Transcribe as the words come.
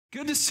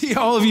Good to see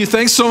all of you.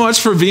 Thanks so much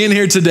for being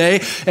here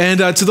today.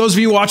 And to those of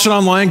you watching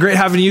online, great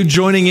having you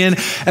joining in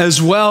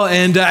as well.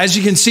 And as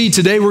you can see,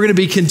 today we're going to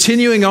be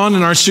continuing on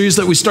in our series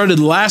that we started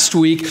last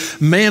week,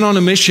 Man on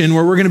a Mission,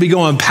 where we're going to be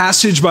going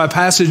passage by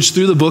passage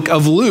through the book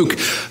of Luke.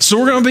 So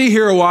we're going to be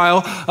here a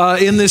while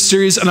in this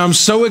series, and I'm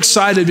so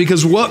excited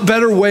because what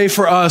better way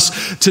for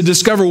us to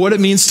discover what it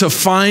means to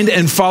find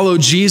and follow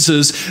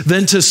Jesus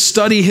than to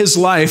study his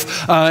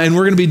life. And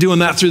we're going to be doing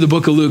that through the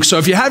book of Luke. So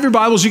if you have your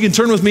Bibles, you can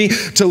turn with me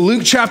to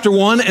Luke chapter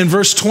 1 and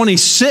verse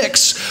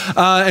 26,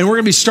 and we're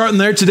going to be starting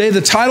there today. The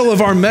title of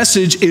our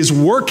message is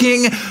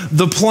Working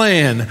the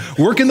Plan.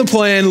 Working the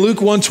Plan, Luke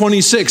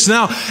 1:26.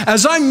 Now,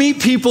 as I meet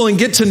people and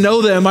get to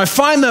know them, I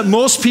find that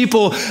most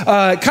people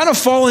kind of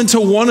fall into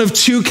one of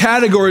two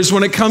categories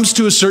when it comes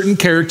to a certain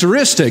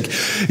characteristic.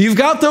 You've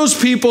got those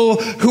people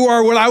who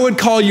are what I would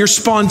call your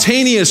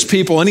spontaneous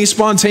people. Any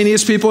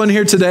spontaneous people in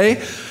here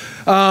today?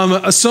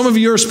 Some of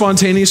you are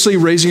spontaneously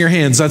raising your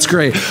hands. That's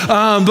great.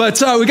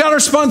 But we got our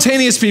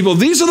spontaneous people.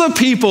 These are the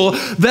people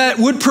that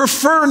would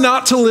prefer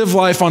not to live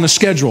life on a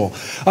schedule.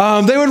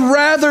 They would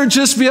rather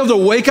just be able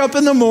to wake up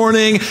in the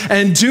morning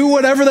and do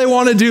whatever they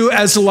want to do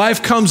as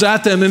life comes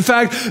at them. In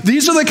fact,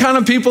 these are the kind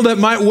of people that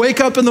might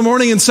wake up in the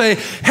morning and say,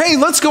 hey,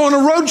 let's go on a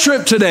road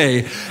trip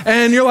today.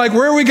 And you're like,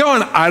 where are we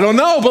going? I don't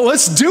know, but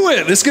let's do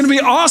it. It's going to be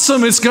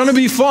awesome. It's going to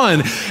be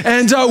fun.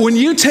 And when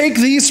you take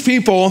these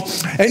people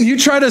and you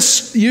try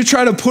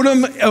to put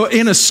them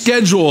in a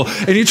schedule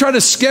and you try to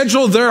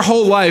schedule their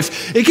whole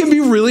life, it can be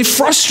really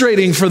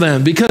frustrating for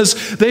them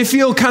because they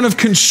feel kind of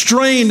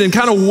constrained and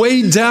kind of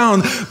weighed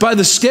down by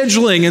the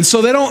scheduling. And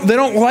so they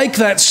don't like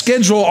that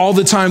schedule all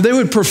the time. They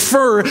would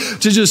prefer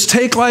to just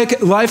take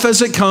life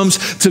as it comes,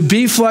 to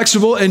be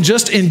flexible and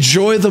just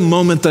enjoy the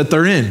moment that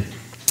they're in.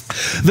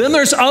 Then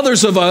there's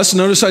others of us,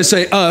 notice I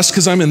say us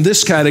because I'm in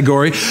this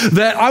category,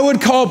 that I would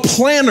call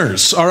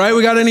planners, all right?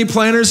 We got any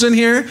planners in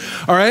here?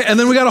 All right, and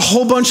then we got a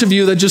whole bunch of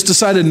you that just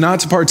decided not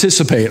to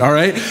participate, all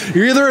right?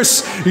 You're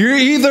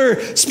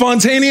either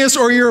spontaneous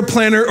or you're a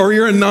planner or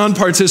you're a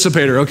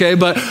non-participator, okay?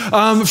 But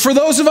for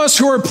those of us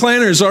who are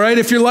planners, all right,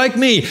 if you're like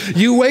me,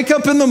 you wake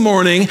up in the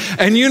morning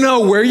and you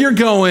know where you're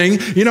going,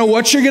 you know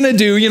what you're going to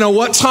do, you know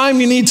what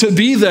time you need to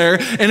be there,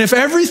 and if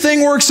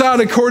everything works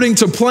out according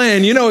to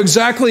plan, you know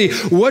exactly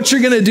what you're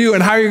going to do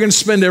and how you're going to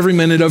spend every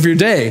minute of your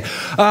day.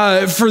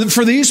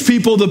 For these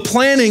people, the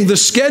planning, the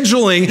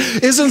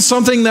scheduling isn't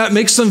something that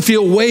makes them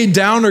feel weighed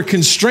down or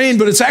constrained,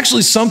 but it's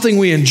actually something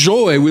we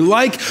enjoy. We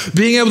like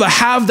being able to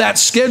have that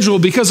schedule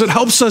because it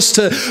helps us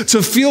to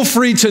feel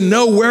free to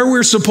know where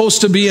we're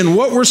supposed to be and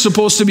what we're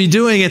supposed to be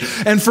doing.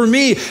 And for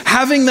me,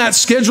 having that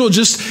schedule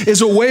just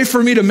is a way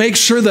for me to make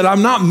sure that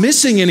I'm not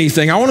missing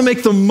anything. I want to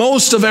make the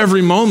most of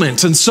every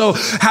moment. And so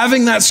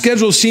having that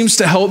schedule seems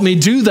to help me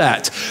do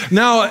that.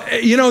 Now,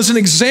 as an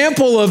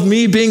example of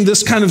me being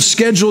this kind of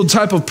scheduled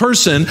type of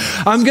person,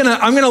 I'm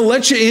gonna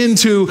let you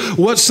into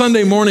what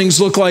Sunday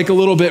mornings look like a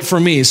little bit for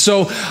me.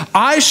 So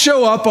I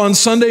show up on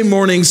Sunday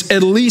mornings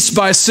at least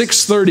by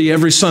 6:30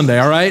 every Sunday,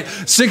 all right?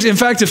 In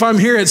fact, if I'm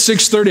here at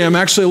 6:30, I'm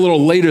actually a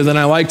little later than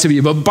I like to be,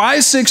 but by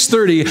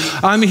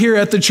 6:30, I'm here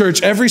at the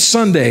church every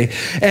Sunday.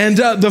 And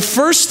the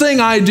first thing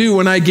I do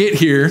when I get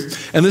here,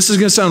 and this is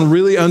gonna sound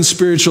really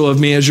unspiritual of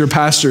me as your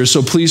pastor,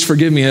 so please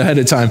forgive me ahead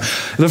of time.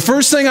 The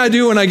first thing I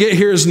do when I get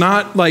here is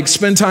not like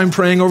spend time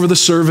praying over the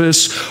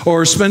service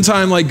or spend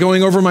time like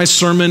going over my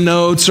sermon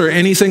notes or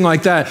anything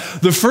like that.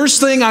 The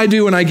first thing I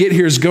do when I get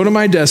here is go to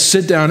my desk,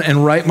 sit down,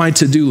 and write my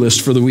to-do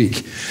list for the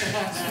week.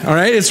 All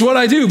right, it's what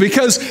I do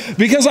because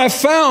I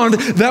found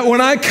that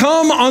when I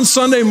come on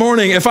Sunday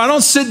morning, if I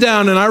don't sit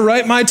down and I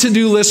write my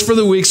to-do list for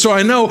the week, so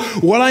I know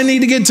what I need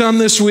to get done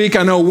this week,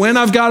 I know when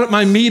I've got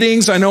my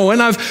meetings, I know when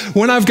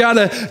I've got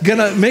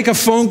to make a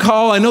phone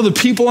call, I know the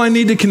people I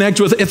need to connect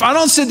with. If I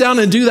don't sit down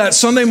and do that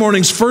Sunday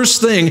mornings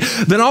first thing,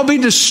 then I'll be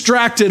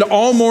distracted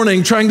all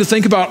morning trying to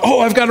think about,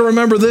 I've got to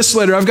remember this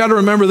later, I've got to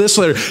remember this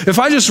later. If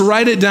I just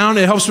write it down,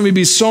 it helps me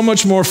be so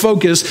much more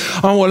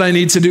focused on what I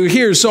need to do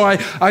here. So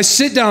I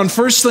sit down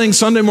first thing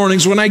Sunday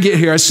mornings when I get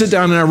here, I sit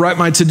down and I write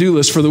my to-do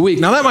list for the week.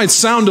 Now that might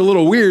sound a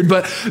little weird,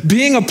 but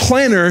being a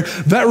planner,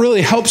 that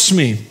really helps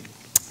me.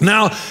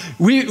 Now,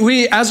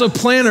 we as a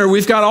planner,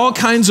 we've got all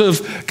kinds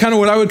of kind of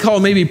what I would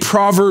call maybe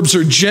proverbs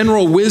or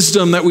general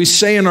wisdom that we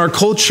say in our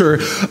culture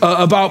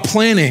about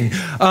planning.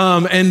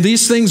 And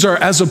these things are,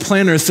 as a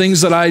planner,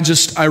 things that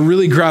I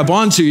really grab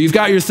onto. You've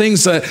got your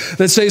things that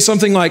say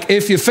something like,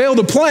 if you fail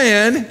to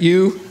plan,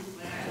 you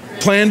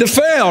plan to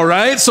fail,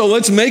 right? So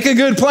let's make a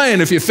good plan.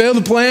 If you fail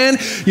to plan,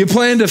 you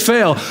plan to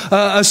fail.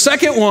 A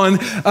second one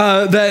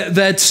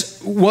that's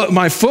what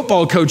my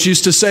football coach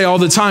used to say all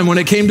the time when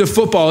it came to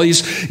football.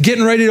 He's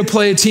getting ready to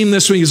play a team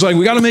this week. He's like,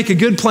 we got to make a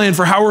good plan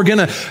for how we're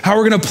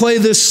gonna play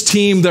this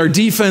team, their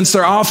defense,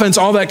 their offense,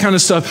 all that kind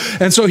of stuff.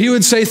 And so he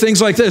would say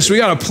things like this: we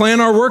got to plan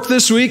our work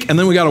this week, and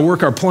then we got to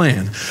work our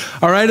plan.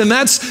 All right, and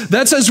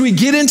that's as we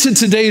get into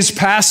today's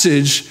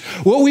passage,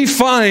 what we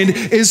find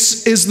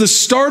is the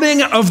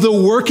starting of the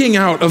working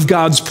out of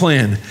God's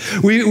plan.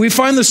 We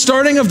find the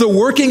starting of the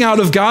working out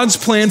of God's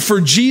plan for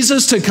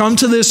Jesus to come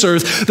to this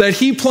earth that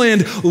he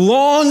planned long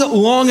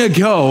long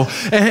ago.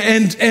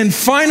 And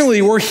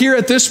finally, we're here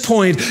at this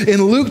point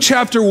in Luke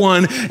chapter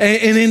 1.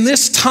 And in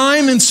this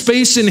time and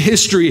space in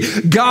history,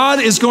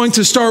 God is going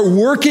to start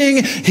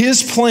working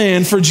his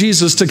plan for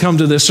Jesus to come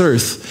to this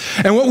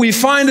earth. And what we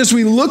find as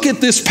we look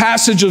at this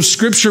passage of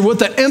Scripture, what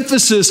the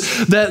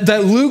emphasis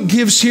that Luke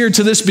gives here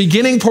to this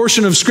beginning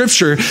portion of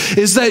Scripture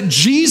is that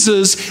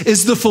Jesus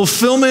is the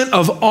fulfillment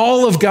of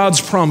all of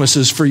God's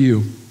promises for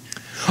you.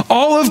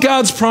 All of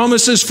God's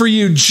promises for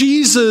you,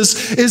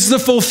 Jesus is the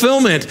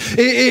fulfillment.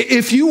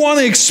 If you want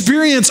to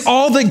experience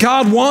all that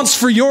God wants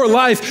for your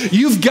life,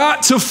 you've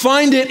got to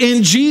find it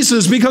in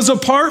Jesus, because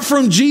apart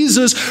from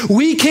Jesus,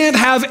 we can't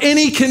have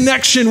any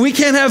connection. We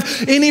can't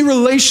have any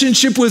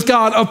relationship with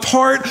God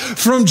apart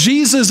from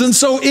Jesus. And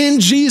so in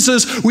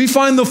Jesus, we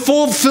find the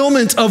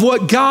fulfillment of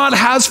what God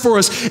has for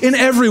us in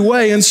every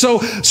way. And so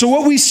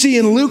what we see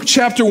in Luke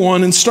chapter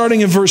 1 and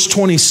starting in verse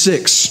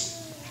 26,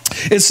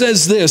 it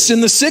says this: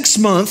 in the 6th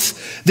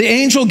month, the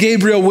angel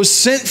Gabriel was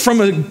sent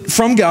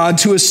from God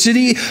to a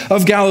city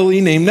of Galilee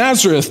named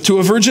Nazareth, to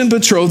a virgin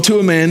betrothed to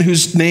a man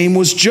whose name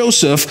was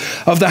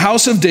Joseph, of the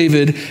house of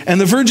David, and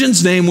the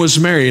virgin's name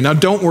was Mary. Now,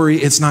 don't worry,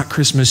 it's not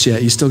Christmas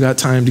yet. You still got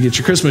time to get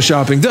your Christmas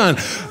shopping done.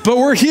 But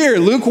we're here,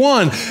 Luke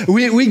 1.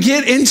 We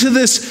get into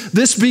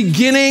this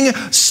beginning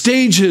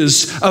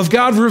stages of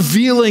God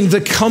revealing the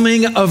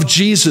coming of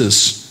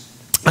Jesus.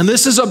 And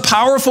this is a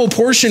powerful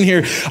portion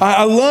here.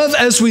 I love,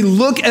 as we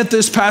look at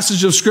this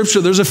passage of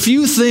Scripture, there's a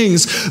few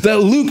things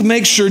that Luke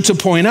makes sure to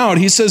point out.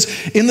 He says,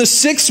 in the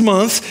 6th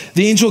month,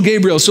 the angel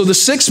Gabriel. So the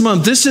 6th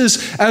month, this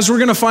is, as we're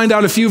going to find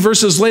out a few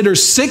verses later,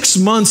 6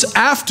 months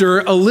after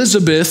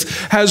Elizabeth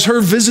has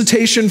her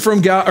visitation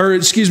from God,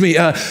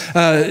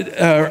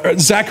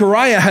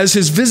 Zechariah has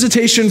his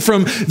visitation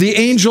from the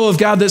angel of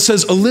God that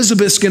says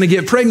Elizabeth's going to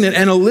get pregnant.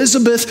 And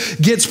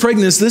Elizabeth gets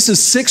pregnant. This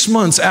is 6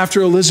 months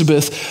after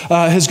Elizabeth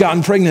has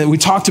gotten pregnant. We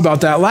talked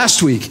about that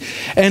last week.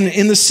 And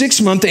in the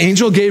 6th month, the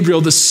angel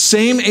Gabriel, the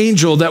same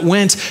angel that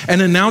went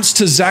and announced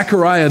to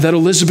Zechariah that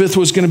Elizabeth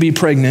was going to be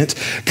pregnant,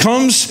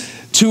 comes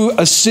to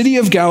a city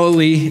of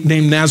Galilee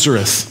named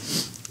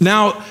Nazareth.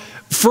 Now,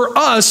 for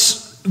us,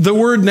 the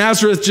word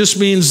Nazareth just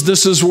means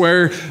this is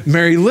where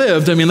Mary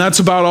lived. I mean, that's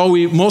about all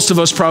most of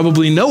us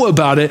probably know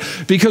about it,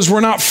 because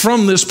we're not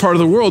from this part of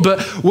the world.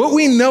 But what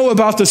we know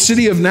about the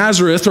city of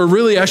Nazareth, or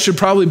really I should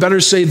probably better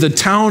say the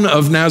town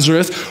of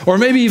Nazareth, or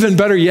maybe even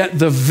better yet,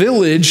 the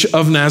village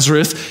of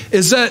Nazareth,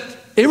 is that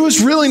it was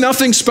really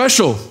nothing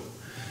special.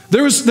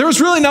 There was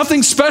really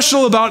nothing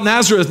special about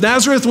Nazareth.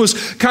 Nazareth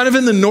was kind of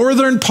in the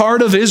northern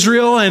part of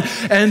Israel, and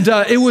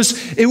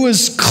it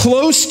was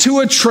close to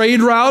a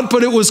trade route,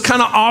 but it was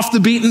kind of off the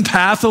beaten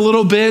path a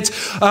little bit.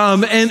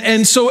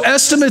 And so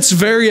estimates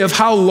vary of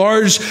how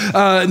large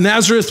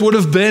Nazareth would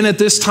have been at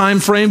this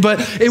time frame, but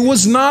it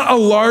was not a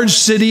large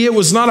city. It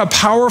was not a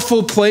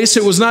powerful place.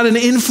 It was not an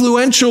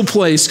influential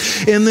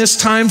place in this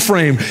time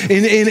frame.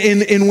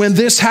 In when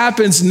this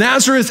happens,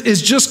 Nazareth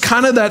is just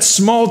kind of that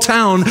small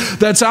town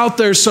that's out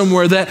there somewhere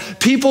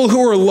that people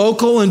who are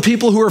local and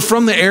people who are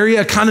from the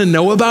area kind of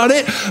know about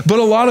it, but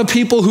a lot of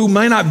people who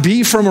might not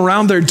be from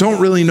around there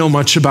don't really know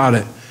much about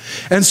it.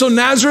 And so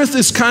Nazareth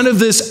is kind of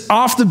this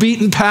off the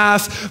beaten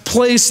path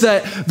place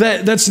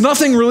that's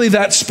nothing really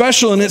that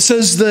special. And it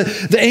says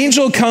the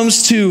angel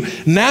comes to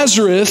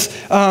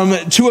Nazareth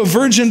to a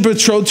virgin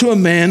betrothed to a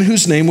man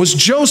whose name was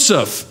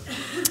Joseph.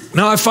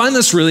 Now, I find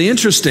this really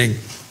interesting.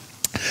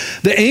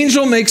 The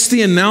angel makes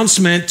the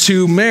announcement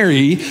to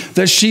Mary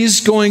that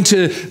she's going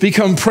to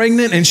become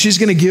pregnant and she's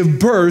going to give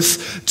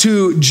birth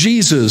to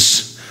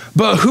Jesus.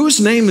 But whose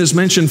name is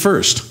mentioned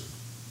first?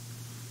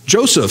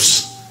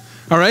 Joseph's.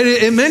 All right,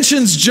 it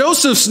mentions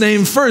Joseph's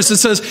name first. It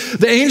says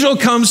the angel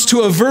comes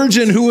to a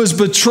virgin who was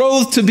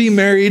betrothed to be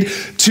married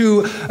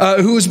to,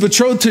 who was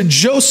betrothed to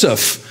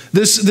Joseph.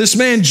 This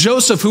man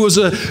Joseph, who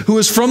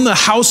was from the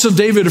house of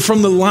David,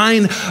 from the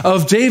line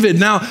of David.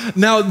 Now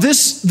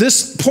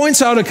this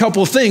points out a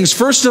couple things.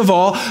 First of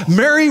all,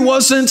 Mary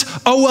wasn't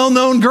a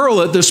well-known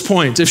girl at this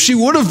point. If she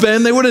would have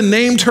been, they would have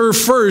named her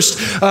first,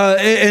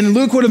 and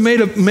Luke would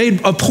have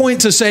made a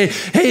point to say,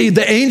 "Hey,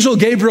 the angel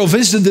Gabriel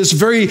visited this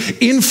very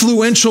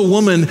influential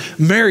woman,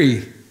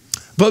 Mary."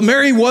 But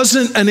Mary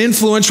wasn't an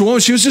influential woman.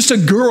 She was just a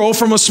girl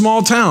from a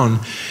small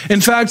town.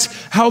 In fact,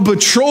 how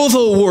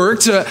betrothal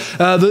worked,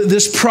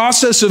 this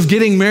process of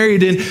getting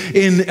married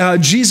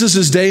in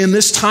Jesus' day, in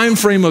this time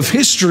frame of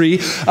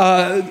history,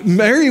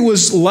 Mary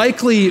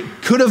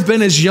could have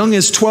been as young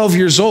as 12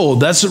 years old.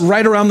 That's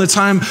right around the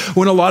time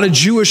when a lot of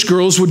Jewish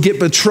girls would get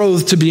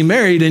betrothed to be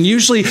married. And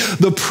usually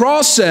the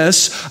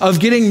process of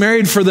getting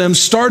married for them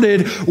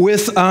started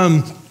with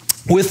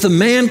with the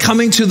man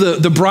coming to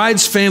the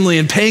bride's family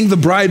and paying the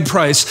bride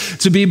price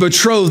to be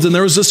betrothed. And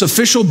there was this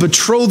official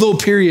betrothal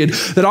period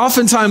that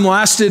oftentimes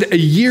lasted a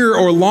year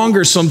or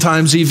longer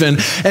sometimes even.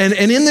 And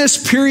in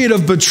this period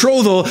of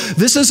betrothal,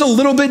 this is a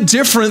little bit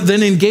different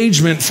than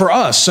engagement for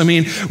us. I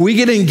mean, we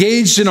get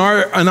engaged in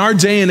our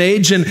day and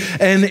age, and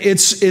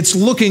it's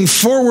looking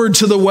forward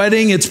to the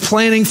wedding, it's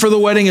planning for the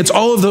wedding, it's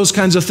all of those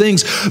kinds of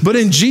things. But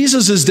in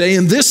Jesus's day,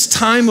 in this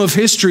time of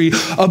history,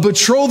 a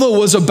betrothal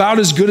was about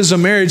as good as a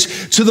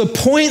marriage, to the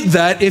point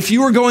that if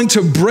you were going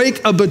to break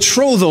a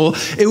betrothal,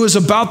 it was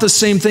about the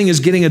same thing as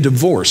getting a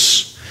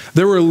divorce.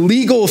 There were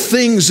legal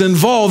things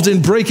involved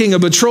in breaking a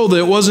betrothal.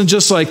 It wasn't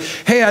just like,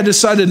 hey, I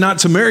decided not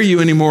to marry you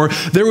anymore.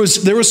 There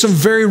was some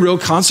very real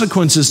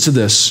consequences to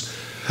this.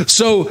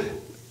 So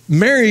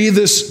Mary,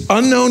 this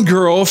unknown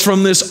girl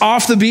from this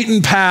off the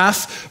beaten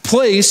path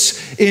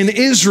place in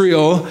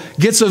Israel,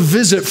 gets a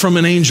visit from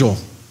an angel.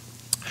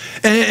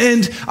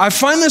 And I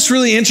find this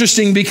really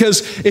interesting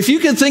because if you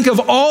can think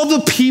of all the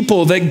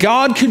people that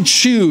God could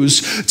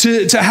choose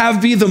to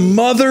have be the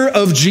mother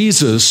of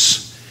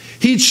Jesus,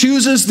 he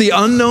chooses the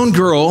unknown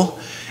girl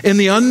in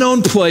the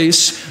unknown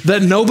place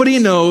that nobody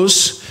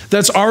knows,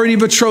 that's already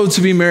betrothed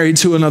to be married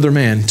to another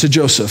man, to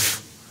Joseph.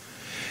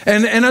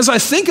 And as I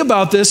think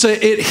about this,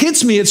 it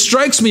hits me, it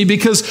strikes me,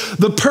 because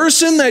the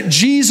person that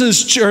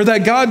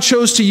that God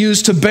chose to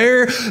use to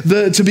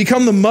to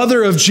become the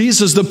mother of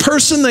Jesus, the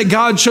person that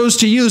God chose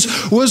to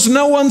use was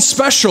no one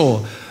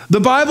special. The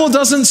Bible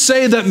doesn't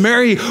say that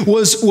Mary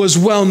was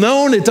well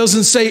known. It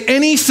doesn't say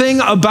anything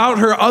about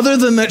her other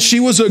than that she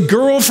was a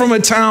girl from a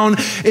town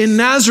in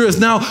Nazareth.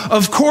 Now,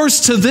 of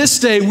course, to this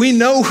day, we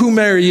know who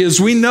Mary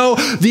is. We know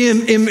the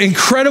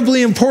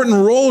incredibly important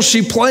role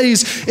she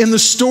plays in the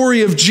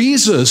story of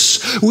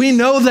Jesus. We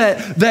know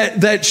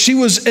that she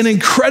was an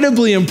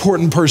incredibly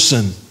important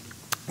person.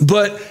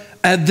 But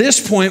at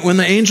this point, when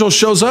the angel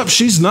shows up,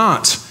 she's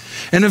not.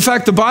 And in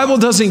fact, the Bible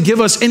doesn't give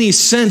us any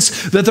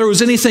sense that there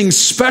was anything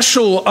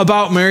special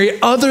about Mary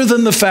other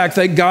than the fact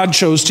that God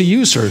chose to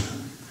use her.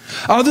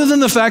 Other than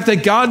the fact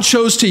that God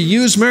chose to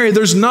use Mary,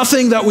 there's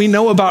nothing that we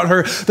know about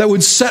her that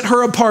would set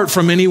her apart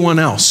from anyone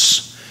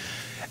else.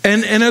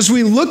 And as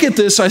we look at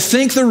this, I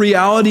think the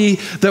reality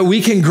that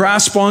we can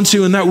grasp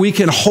onto and that we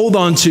can hold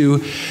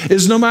onto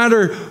is no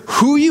matter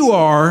who you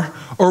are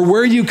or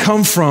where you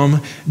come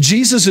from,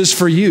 Jesus is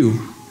for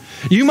you.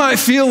 You might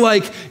feel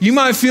like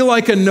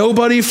a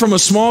nobody from a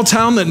small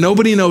town that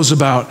nobody knows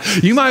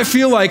about. You might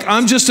feel like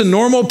I'm just a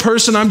normal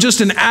person. I'm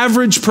just an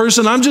average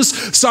person.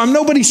 I'm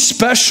nobody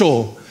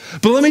special.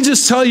 But let me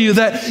just tell you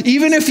that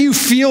even if you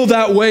feel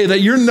that way,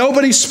 that you're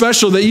nobody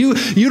special, that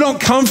you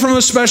don't come from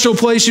a special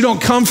place, you don't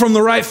come from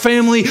the right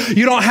family,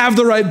 you don't have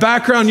the right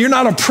background, you're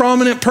not a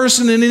prominent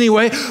person in any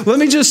way, let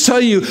me just tell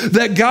you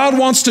that God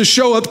wants to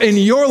show up in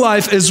your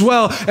life as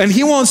well, and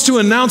he wants to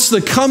announce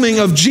the coming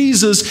of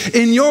Jesus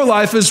in your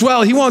life as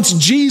well. He wants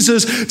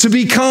Jesus to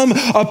become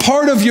a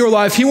part of your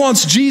life. He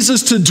wants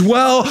Jesus to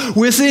dwell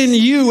within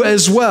you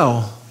as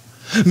well.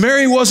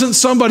 Mary wasn't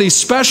somebody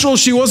special.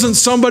 She wasn't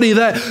somebody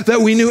that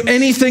we knew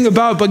anything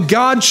about, but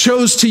God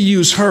chose to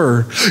use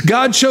her.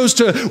 God chose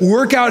to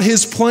work out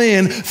his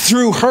plan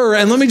through her.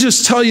 And let me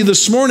just tell you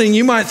this morning,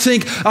 you might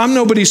think, I'm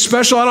nobody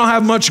special. I don't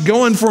have much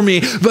going for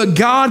me, but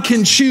God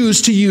can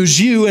choose to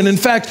use you. And in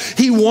fact,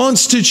 he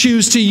wants to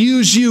choose to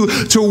use you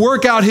to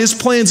work out his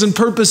plans and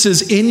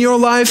purposes in your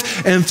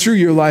life and through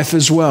your life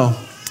as well.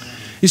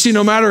 You see,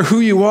 no matter who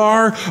you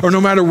are or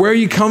no matter where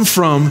you come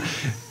from,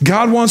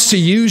 God wants to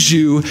use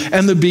you,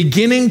 and the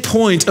beginning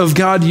point of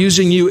God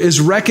using you is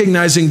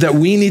recognizing that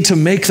we need to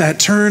make that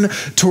turn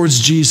towards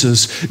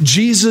Jesus.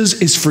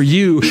 Jesus is for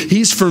you.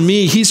 He's for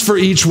me. He's for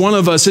each one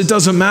of us. It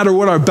doesn't matter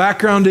what our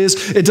background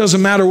is. It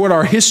doesn't matter what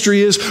our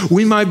history is.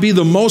 We might be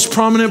the most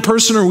prominent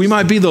person or we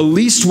might be the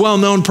least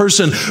well-known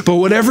person, but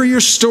whatever your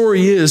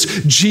story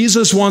is,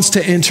 Jesus wants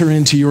to enter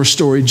into your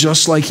story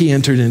just like he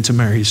entered into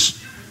Mary's.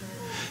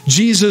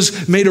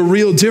 Jesus made a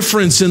real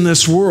difference in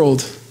this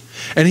world,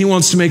 and he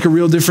wants to make a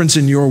real difference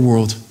in your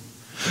world.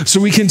 So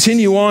we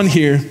continue on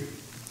here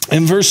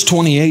in verse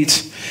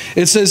 28.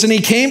 It says, and he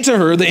came to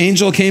her, the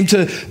angel came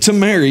to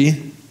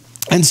Mary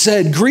and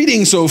said,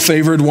 greetings, O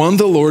favored one,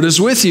 the Lord is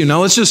with you.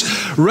 Now let's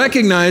just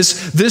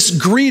recognize this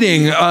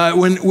greeting.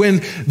 When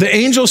the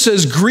angel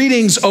says,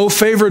 greetings, O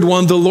favored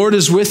one, the Lord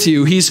is with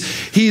you,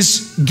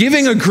 he's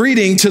giving a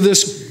greeting to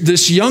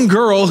this young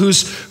girl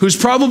who's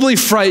probably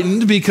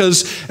frightened,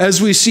 because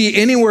as we see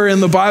anywhere in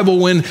the Bible,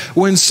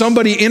 when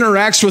somebody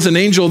interacts with an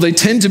angel, they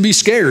tend to be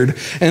scared.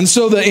 And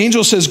so the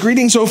angel says,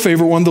 greetings, O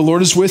favored one, the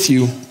Lord is with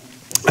you.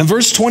 And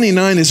verse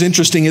 29 is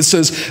interesting. It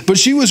says, but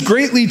she was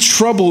greatly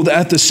troubled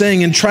at the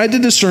saying and tried to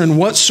discern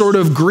what sort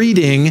of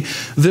greeting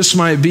this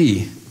might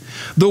be.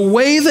 The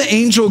way the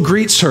angel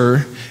greets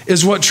her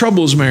is what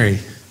troubles Mary.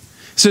 It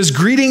says,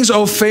 greetings,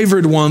 O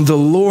favored one, the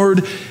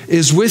Lord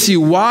is with you.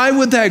 Why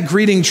would that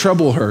greeting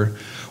trouble her?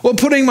 Well,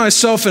 putting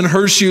myself in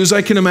her shoes,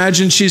 I can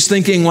imagine she's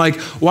thinking like,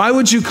 why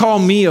would you call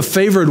me a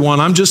favored one?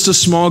 I'm just a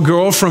small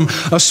girl from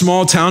a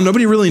small town.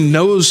 Nobody really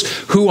knows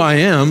who I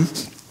am.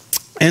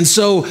 And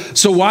so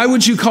why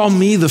would you call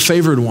me the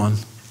favored one?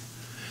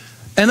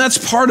 And that's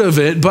part of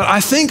it, but I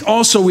think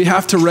also we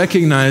have to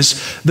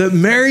recognize that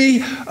Mary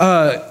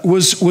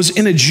was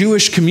in a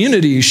Jewish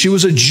community. She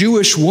was a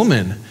Jewish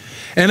woman.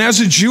 And as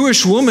a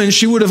Jewish woman,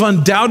 she would have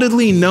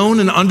undoubtedly known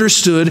and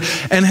understood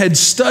and had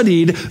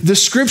studied the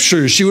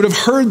scriptures. She would have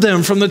heard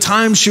them from the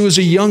time she was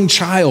a young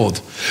child.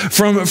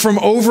 From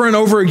over and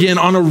over again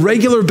on a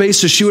regular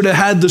basis, she would have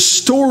had the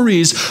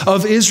stories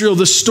of Israel,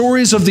 the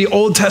stories of the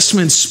Old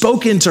Testament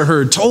spoken to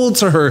her, told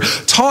to her,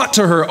 taught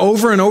to her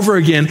over and over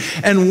again.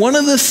 And one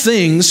of the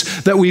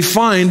things that we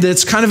find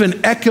that's kind of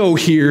an echo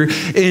here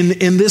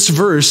in this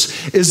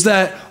verse is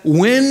that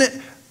when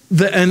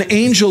an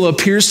angel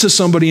appears to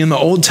somebody in the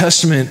Old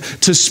Testament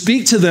to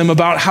speak to them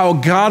about how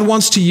God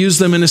wants to use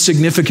them in a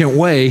significant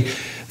way,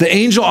 the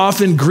angel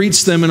often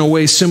greets them in a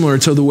way similar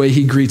to the way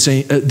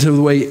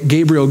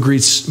Gabriel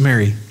greets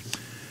Mary.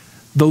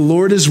 The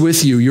Lord is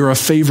with you. You're a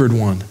favored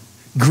one.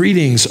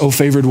 Greetings, O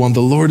favored one,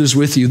 the Lord is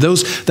with you.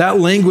 That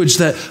language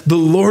that the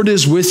Lord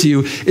is with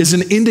you is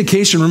an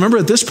indication. Remember,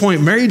 at this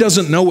point, Mary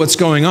doesn't know what's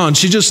going on.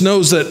 She just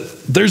knows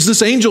that there's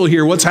this angel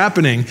here. What's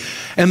happening?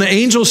 And the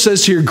angel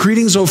says here,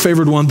 greetings, O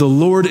favored one, the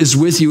Lord is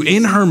with you.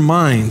 In her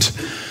mind,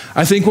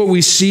 I think what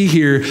we see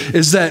here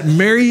is that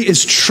Mary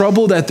is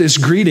troubled at this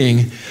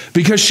greeting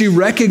because she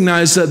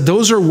recognized that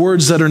those are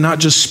words that are not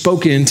just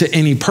spoken to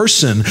any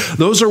person.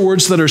 Those are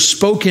words that are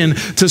spoken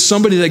to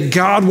somebody that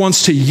God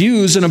wants to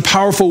use in a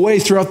powerful way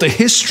throughout the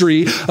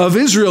history of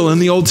Israel in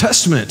the Old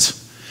Testament.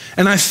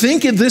 And I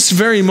think at this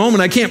very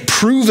moment, I can't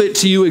prove it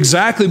to you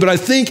exactly, but I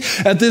think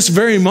at this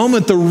very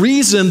moment, the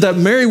reason that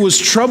Mary was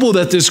troubled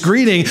at this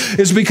greeting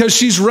is because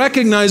she's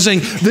recognizing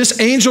this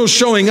angel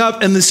showing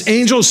up and this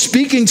angel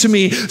speaking to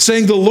me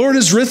saying, the Lord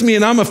is with me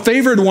and I'm a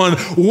favored one.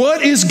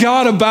 What is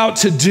God about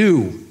to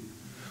do?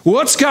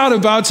 What's God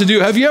about to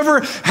do? Have you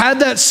ever had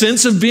that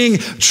sense of being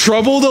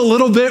troubled a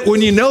little bit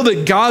when you know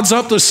that God's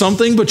up to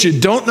something, but you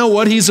don't know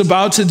what he's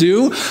about to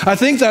do? I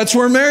think that's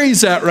where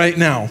Mary's at right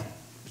now.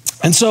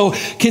 And so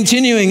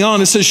continuing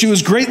on, it says she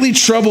was greatly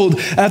troubled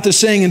at the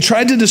saying and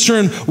tried to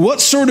discern what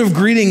sort of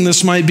greeting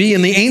this might be.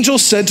 And the angel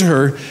said to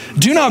her,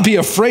 do not be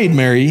afraid,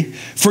 Mary,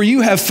 for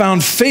you have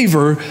found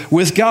favor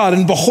with God.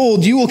 And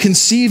behold, you will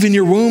conceive in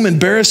your womb and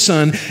bear a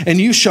son, and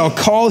you shall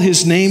call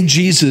his name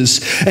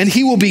Jesus. And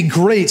he will be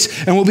great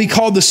and will be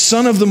called the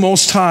Son of the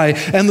Most High.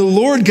 And the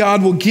Lord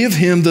God will give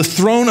him the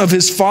throne of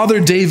his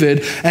father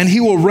David, and he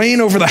will reign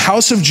over the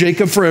house of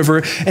Jacob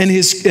forever, and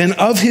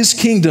of his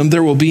kingdom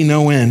there will be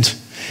no end.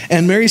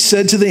 And Mary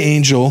said to the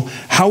angel,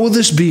 how will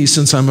this be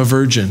since I'm a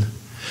virgin?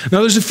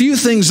 Now, there's a few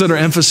things that are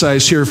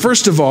emphasized here.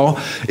 First of all,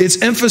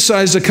 it's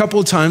emphasized a couple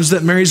of times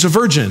that Mary's a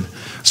virgin.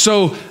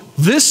 So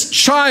this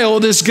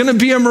child is going to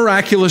be a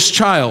miraculous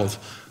child.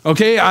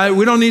 Okay,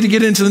 we don't need to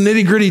get into the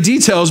nitty-gritty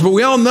details, but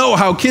we all know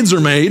how kids are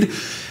made.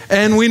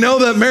 And we know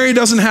that Mary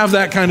doesn't have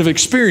that kind of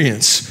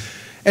experience.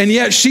 And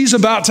yet she's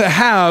about to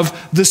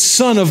have the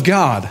Son of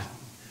God.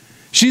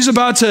 She's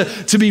about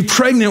to be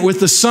pregnant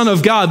with the Son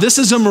of God. This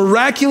is a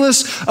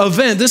miraculous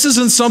event. This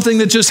isn't something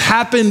that just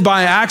happened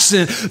by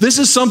accident. This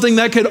is something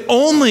that could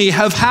only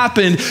have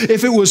happened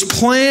if it was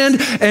planned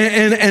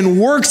and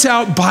worked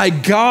out by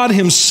God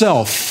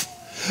himself.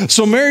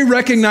 So Mary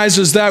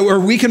recognizes that, or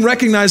we can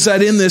recognize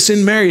that in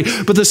Mary.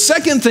 But the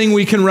second thing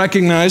we can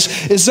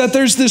recognize is that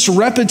there's this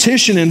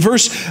repetition in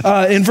verse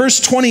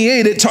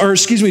 28,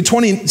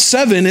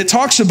 27. It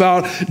talks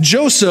about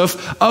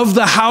Joseph of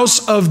the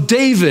house of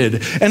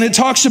David, and it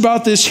talks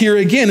about this here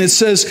again. It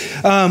says,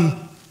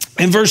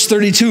 in verse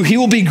 32, he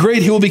will be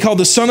great. He will be called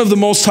the Son of the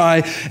Most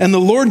High, and the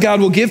Lord God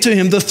will give to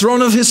him the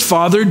throne of his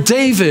father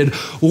David.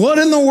 What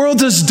in the world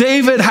does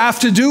David have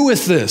to do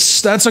with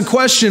this? That's a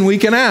question we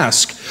can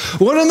ask.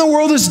 What in the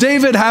world does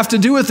David have to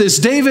do with this?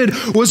 David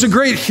was a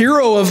great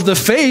hero of the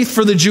faith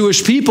for the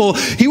Jewish people.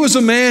 He was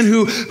a man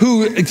who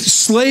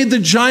slayed the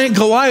giant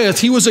Goliath.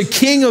 He was a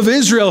king of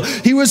Israel.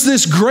 He was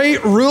this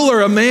great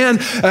ruler, a man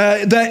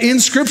that in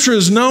Scripture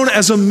is known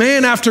as a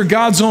man after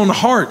God's own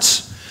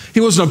heart. He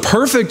wasn't a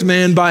perfect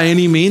man by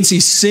any means. He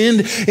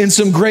sinned in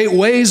some great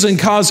ways and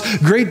caused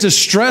great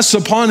distress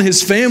upon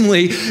his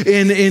family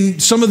in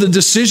some of the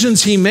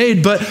decisions he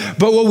made. But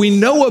what we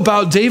know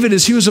about David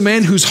is he was a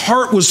man whose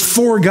heart was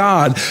for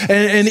God.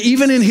 And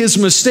even in his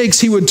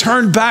mistakes, he would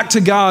turn back to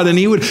God, and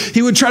he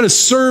would try to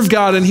serve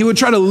God, and he would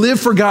try to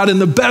live for God in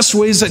the best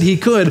ways that he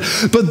could.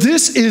 But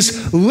this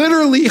is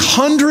literally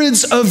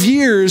hundreds of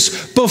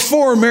years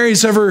before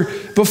Mary's ever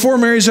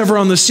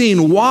on the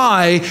scene.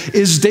 Why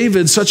is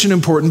David such an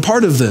important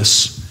part of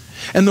this?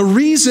 And the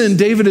reason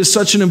David is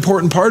such an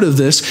important part of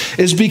this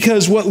is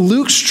because what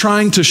Luke's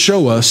trying to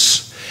show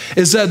us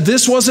is that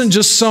this wasn't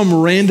just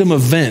some random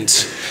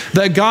event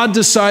that God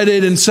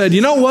decided and said, you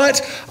know what?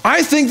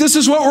 I think this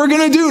is what we're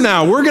going to do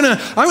now.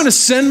 I'm going to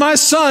send my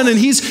son, and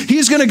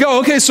he's going to go.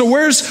 Okay, so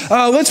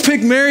let's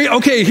pick Mary.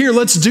 Okay, here,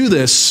 let's do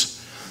this.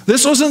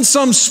 This wasn't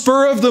some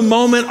spur of the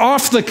moment,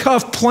 off the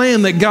cuff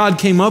plan that God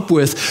came up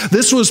with.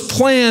 This was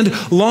planned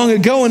long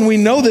ago, and we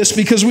know this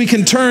because we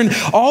can turn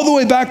all the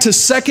way back to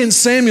 2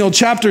 Samuel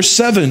chapter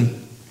 7.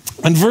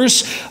 In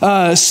verse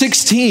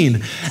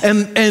 16,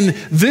 and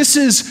this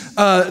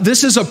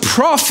is a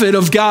prophet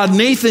of God,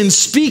 Nathan,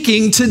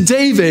 speaking to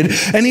David.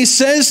 And he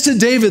says to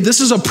David,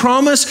 this is a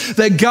promise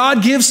that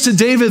God gives to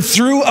David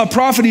through a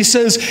prophet. He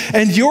says,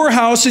 and your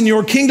house and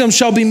your kingdom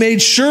shall be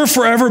made sure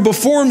forever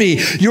before me.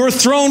 Your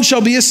throne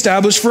shall be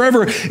established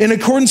forever. In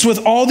accordance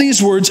with all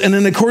these words and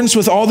in accordance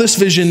with all this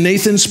vision,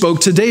 Nathan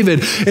spoke to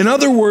David. In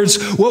other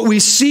words, what we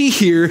see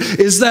here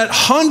is that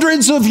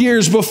hundreds of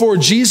years before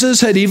Jesus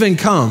had even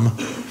come,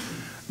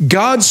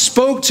 God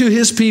spoke to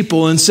his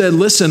people and said,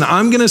 listen,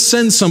 I'm going to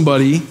send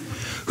somebody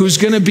who's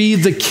going to be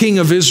the king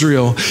of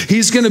Israel.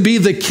 He's going to be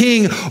the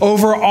king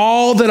over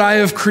all that I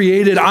have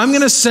created. I'm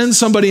going to send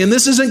somebody, and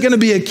this isn't going to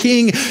be a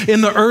king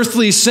in the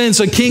earthly sense,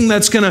 a king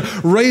that's going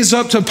to raise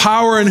up to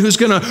power and who's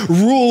going to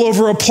rule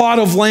over a plot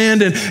of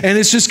land, and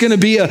it's just going to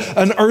be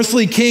an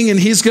earthly king, and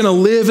he's going to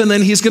live, and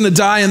then he's going to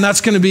die, and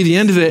that's going to be the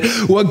end of it.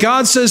 What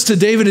God says to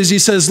David is he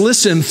says,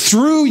 listen,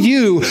 through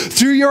you,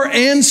 through your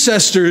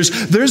ancestors,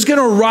 there's going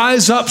to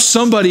rise up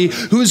somebody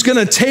who's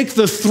going to take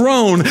the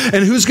throne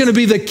and who's going to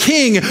be the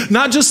king,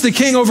 not just the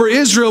king over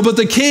Israel, but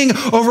the king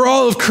over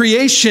all of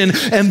creation.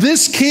 And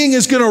this king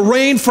is going to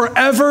reign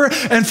forever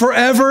and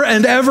forever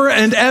and ever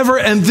and ever.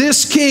 And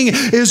this king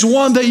is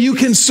one that you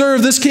can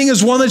serve. This king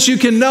is one that you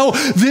can know.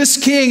 This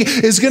king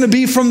is going to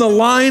be from the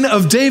line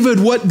of David.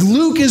 What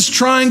Luke is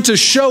trying to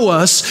show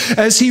us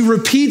as he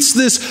repeats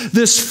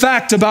this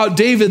fact about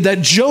David,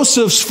 that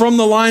Joseph's from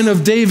the line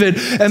of David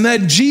and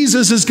that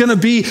Jesus is going to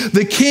be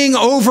the king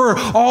over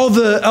all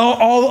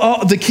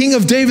the king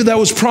of David that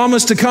was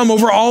promised to come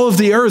over all of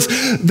the earth,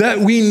 that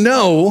we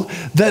know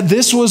that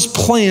this was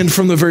planned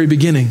from the very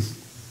beginning.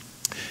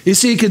 You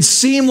see, it could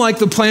seem like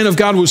the plan of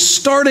God was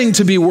starting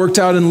to be worked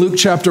out in Luke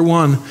chapter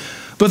 1,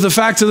 but the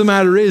fact of the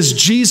matter is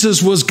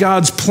Jesus was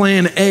God's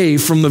plan A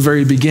from the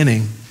very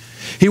beginning.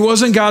 He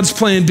wasn't God's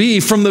plan B.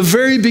 From the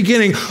very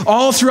beginning,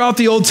 all throughout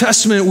the Old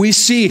Testament, we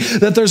see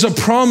that there's a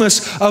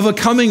promise of a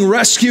coming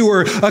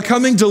rescuer, a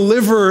coming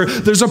deliverer.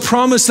 There's a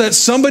promise that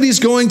somebody's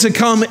going to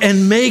come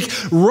and make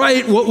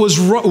right what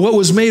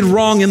was made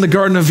wrong in the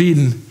Garden of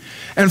Eden.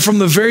 And from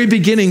the very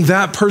beginning,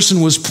 that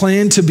person was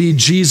planned to be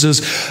Jesus.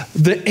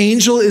 The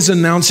angel is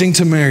announcing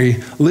to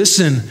Mary,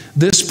 listen,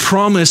 this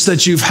promise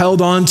that you've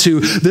held on to,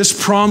 this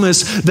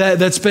promise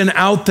that's been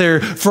out there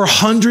for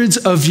hundreds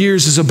of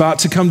years is about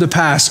to come to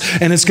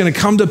pass. And it's going to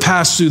come to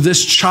pass through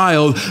this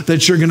child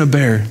that you're going to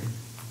bear.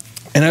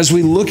 And as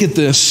we look at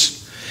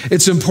this,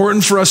 it's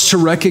important for us to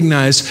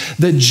recognize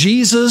that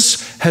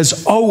Jesus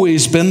has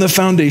always been the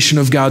foundation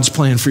of God's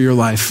plan for your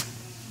life.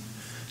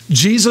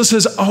 Jesus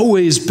has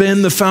always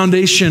been the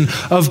foundation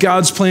of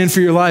God's plan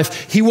for your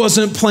life. He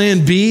wasn't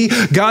plan B.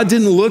 God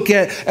didn't look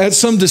at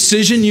some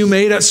decision you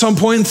made at some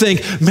point and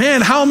think,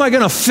 man, how am I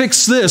going to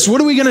fix this?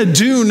 What are we going to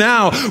do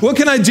now? What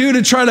can I do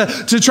to try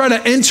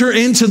to enter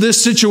into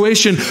this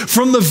situation?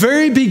 From the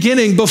very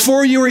beginning,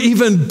 before you were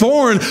even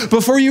born,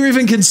 before you were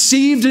even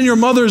conceived in your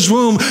mother's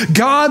womb,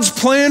 God's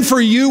plan for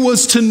you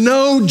was to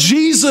know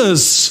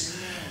Jesus.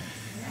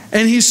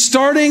 And he's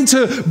starting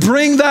to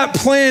bring that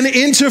plan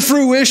into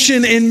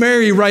fruition in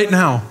Mary right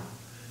now.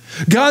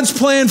 God's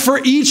plan for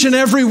each and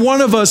every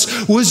one of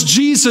us was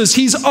Jesus.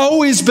 He's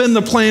always been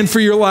the plan for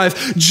your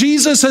life.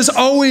 Jesus has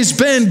always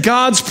been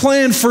God's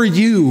plan for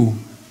you.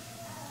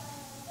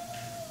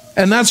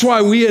 And that's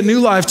why we at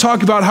New Life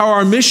talk about how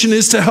our mission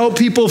is to help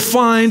people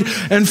find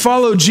and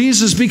follow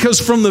Jesus,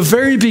 because from the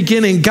very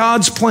beginning,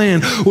 God's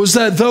plan was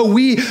that though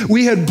we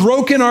had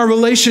broken our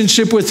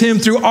relationship with him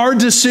through our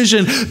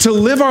decision to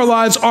live our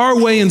lives our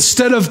way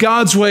instead of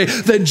God's way,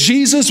 that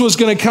Jesus was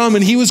going to come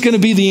and he was going to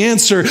be the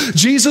answer.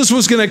 Jesus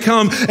was going to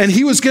come and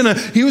he was going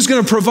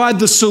to provide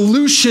the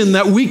solution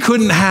that we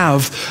couldn't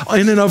have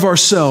in and of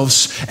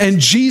ourselves.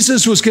 And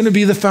Jesus was going to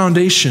be the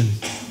foundation.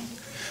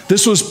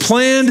 This was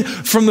planned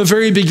from the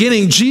very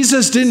beginning.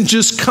 Jesus didn't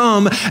just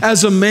come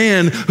as a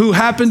man who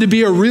happened to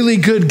be a really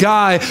good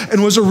guy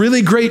and was a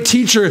really great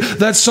teacher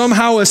that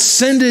somehow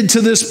ascended to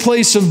this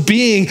place of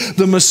being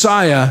the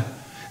Messiah.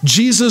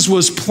 Jesus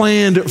was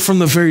planned from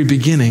the very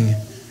beginning.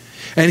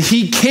 And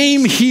he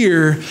came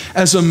here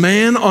as a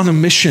man on a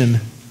mission.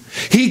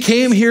 He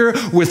came here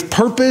with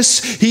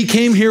purpose. He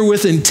came here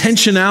with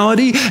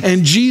intentionality.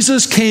 And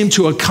Jesus came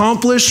to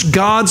accomplish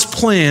God's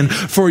plan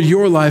for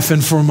your life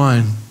and for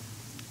mine.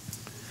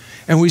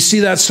 And we see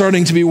that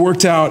starting to be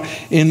worked out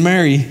in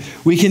Mary.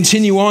 We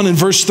continue on in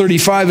verse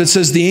 35. It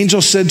says, the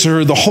angel said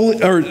to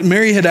her,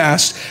 Mary had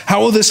asked,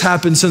 how will this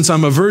happen since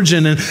I'm a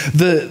virgin? And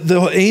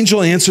the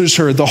angel answers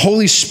her, the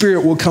Holy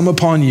Spirit will come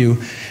upon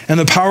you, and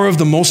the power of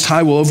the Most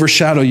High will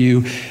overshadow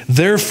you.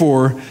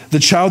 Therefore, the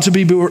child to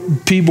be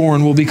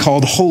born will be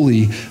called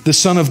Holy, the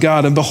Son of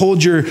God. And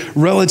behold, your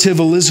relative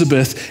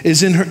Elizabeth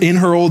is in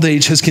her old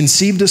age, has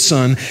conceived a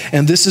son,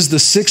 and this is the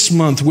 6th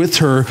month with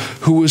her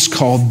who was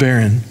called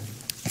barren.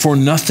 For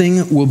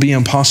nothing will be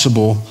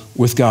impossible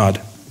with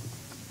God.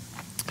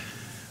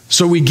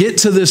 So we get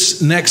to this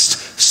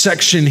next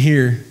section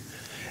here.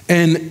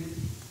 And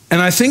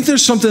I think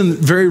there's something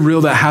very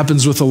real that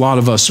happens with a lot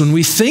of us. When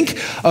we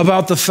think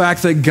about the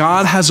fact that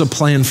God has a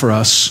plan for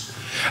us,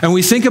 and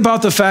we think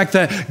about the fact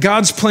that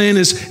God's plan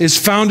is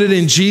founded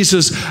in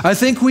Jesus, I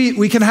think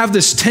we can have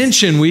this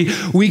tension.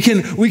 We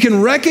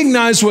can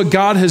recognize what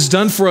God has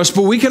done for us,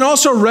 but we can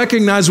also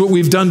recognize what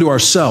we've done to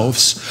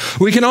ourselves.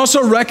 We can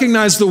also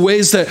recognize the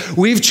ways that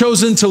we've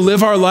chosen to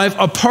live our life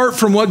apart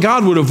from what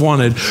God would have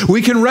wanted.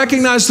 We can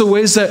recognize the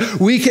ways that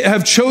we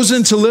have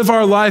chosen to live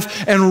our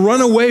life and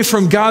run away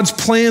from God's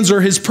plans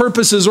or his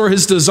purposes or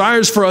his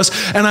desires for us.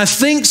 And I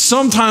think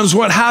sometimes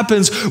what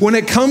happens when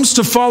it comes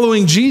to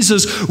following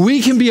Jesus,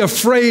 we can be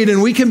afraid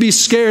and we can be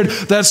scared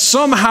that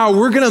somehow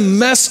we're going to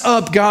mess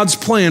up God's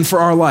plan for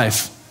our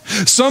life.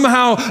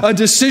 Somehow a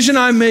decision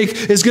I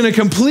make is going to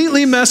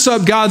completely mess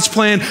up God's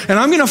plan, and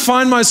I'm going to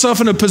find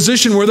myself in a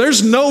position where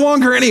there's no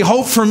longer any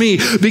hope for me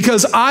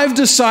because I've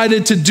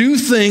decided to do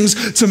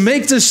things, to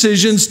make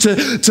decisions,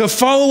 to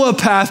follow a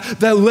path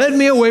that led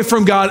me away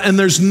from God, and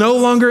there's no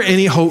longer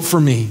any hope for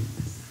me.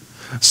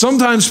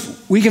 Sometimes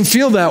we can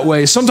feel that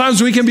way.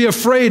 Sometimes we can be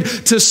afraid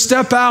to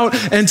step out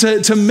and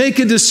to make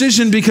a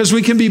decision because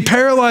we can be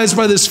paralyzed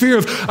by this fear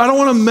of, I don't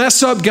want to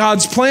mess up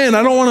God's plan.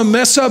 I don't want to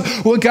mess up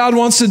what God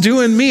wants to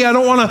do in me. I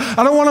don't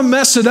want to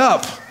mess it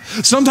up.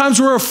 Sometimes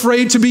we're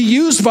afraid to be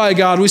used by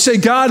God. We say,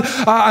 God,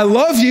 I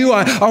love you.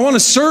 I want to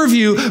serve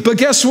you. But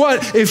guess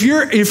what? If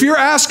you're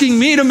asking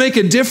me to make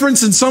a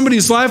difference in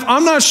somebody's life,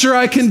 I'm not sure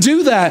I can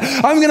do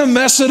that. I'm going to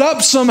mess it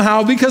up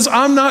somehow because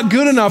I'm not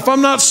good enough.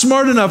 I'm not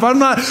smart enough. I'm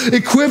not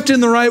equipped in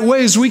the right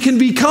ways. We can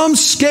become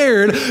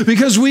scared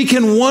because we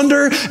can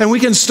wonder and we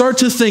can start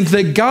to think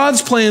that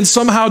God's plan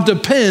somehow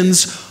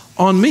depends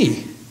on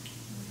me.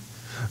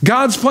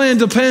 God's plan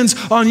depends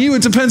on you.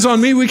 It depends on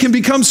me. We can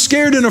become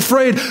scared and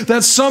afraid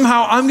that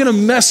somehow I'm going to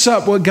mess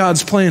up what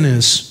God's plan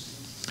is.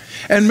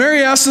 And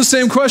Mary asked the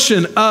same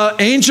question,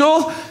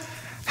 angel,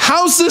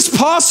 how's this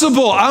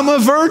possible? I'm a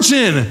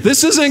virgin.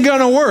 This isn't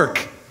going to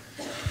work.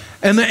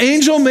 And the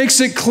angel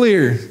makes it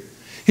clear.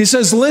 He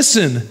says,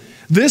 listen,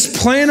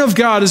 this plan of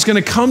God is going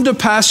to come to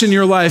pass in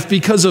your life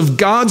because of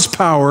God's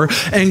power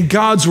and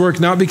God's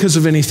work, not because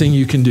of anything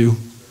you can do.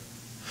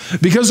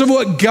 Because of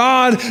what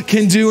God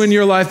can do in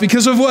your life,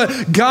 because of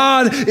what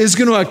God is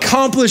going to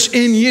accomplish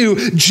in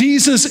you,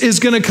 Jesus is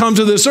going to come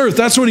to this earth.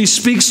 That's what he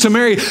speaks to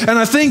Mary. And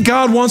I think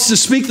God wants to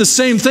speak the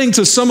same thing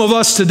to some of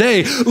us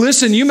today.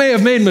 Listen, you may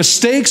have made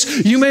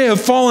mistakes. You may have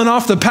fallen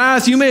off the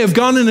path. You may have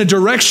gone in a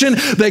direction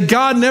that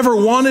God never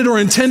wanted or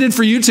intended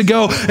for you to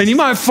go. And you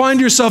might find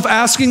yourself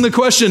asking the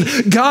question,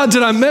 God,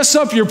 did I mess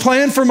up your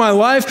plan for my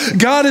life?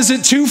 God, is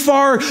it too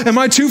far? Am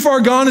I too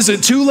far gone? Is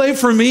it too late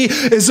for me?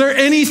 Is there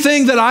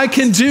anything that I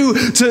can do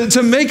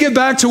to make it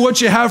back to what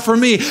you have for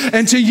me?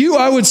 And to you,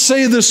 I would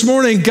say this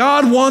morning,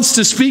 God wants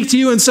to speak to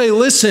you and say,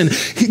 listen,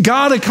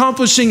 God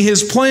accomplishing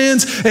his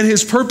plans and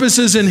his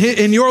purposes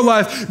in your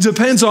life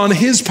depends on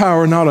his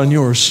power, not on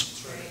yours.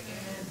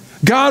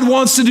 God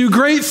wants to do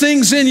great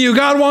things in you.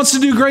 God wants to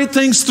do great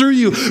things through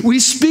you. We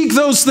speak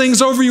those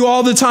things over you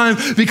all the time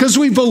because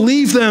we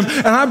believe them.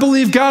 And I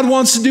believe God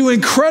wants to do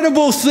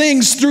incredible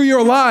things through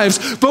your lives.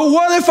 But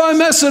what if I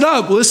mess it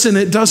up? Listen,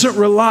 it doesn't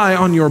rely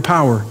on your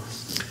power.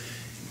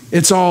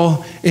 It's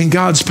all in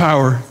God's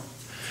power.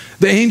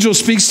 The angel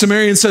speaks to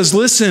Mary and says,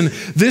 listen,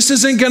 this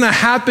isn't going to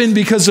happen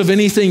because of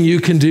anything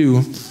you can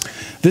do.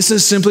 This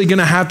is simply going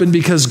to happen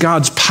because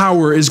God's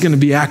power is going to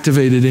be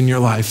activated in your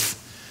life.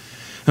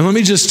 And let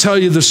me just tell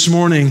you this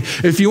morning,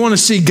 if you want to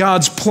see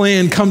God's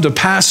plan come to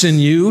pass in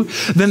you,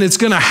 then it's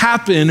going to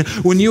happen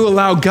when you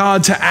allow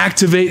God to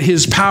activate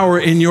his power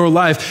in your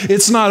life.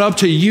 It's not up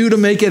to you to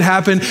make it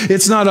happen.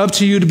 It's not up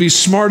to you to be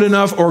smart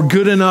enough or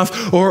good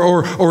enough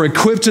or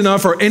equipped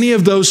enough or any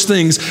of those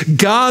things.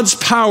 God's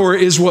power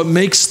is what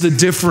makes the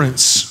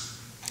difference.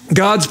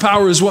 God's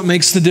power is what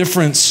makes the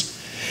difference.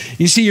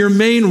 You see, your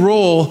main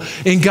role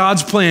in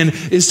God's plan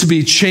is to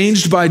be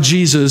changed by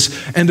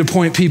Jesus and to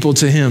point people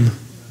to him.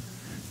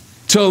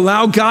 To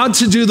allow God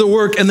to do the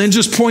work and then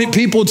just point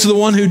people to the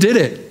one who did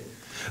it.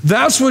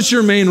 That's what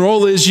your main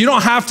role is. You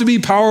don't have to be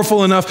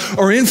powerful enough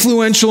or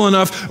influential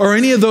enough or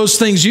any of those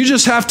things. You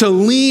just have to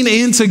lean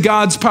into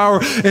God's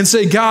power and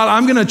say, God,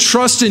 I'm going to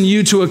trust in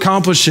you to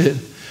accomplish it.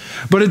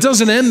 But it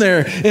doesn't end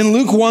there. In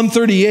Luke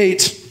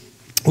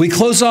 1:38, we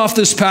close off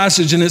this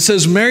passage and it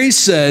says, Mary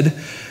said,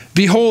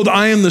 behold,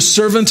 I am the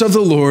servant of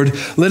the Lord.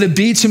 Let it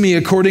be to me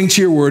according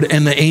to your word.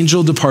 And the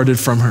angel departed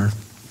from her.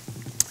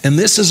 And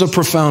this is a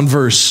profound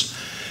verse.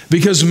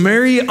 Because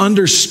Mary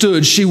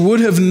understood, she would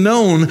have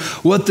known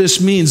what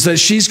this means, that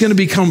she's going to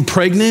become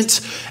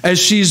pregnant as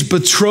she's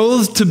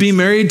betrothed to be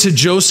married to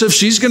Joseph.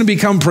 She's going to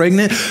become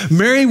pregnant.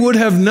 Mary would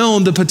have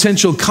known the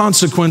potential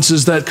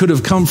consequences that could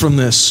have come from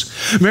this.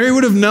 Mary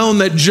would have known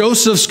that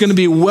Joseph's going to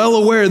be well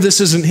aware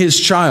this isn't his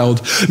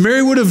child.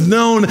 Mary would have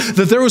known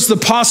that there was the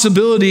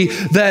possibility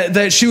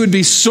that she would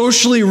be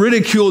socially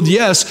ridiculed,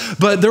 yes,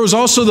 but there was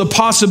also the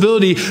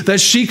possibility that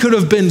she could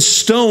have been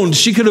stoned.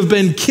 She could have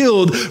been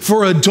killed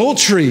for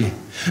adultery.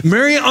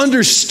 Mary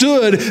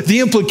understood the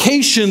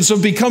implications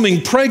of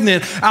becoming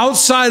pregnant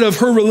outside of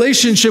her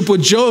relationship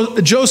with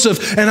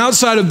Joseph and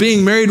outside of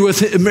being married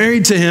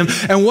to him.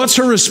 And what's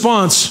her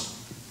response?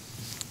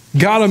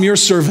 God, I'm your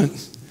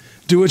servant.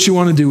 Do what you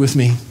want to do with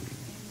me.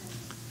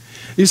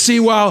 You see,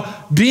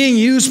 while being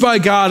used by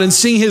God and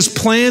seeing his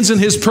plans and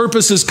his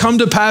purposes come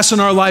to pass in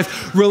our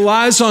life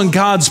relies on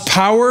God's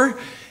power,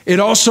 it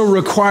also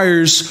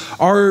requires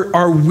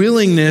our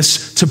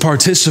willingness to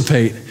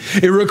participate.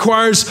 It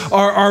requires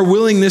our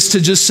willingness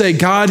to just say,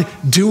 God,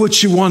 do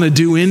what you want to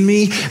do in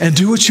me and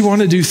do what you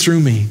want to do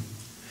through me.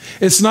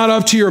 It's not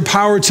up to your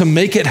power to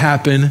make it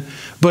happen,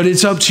 but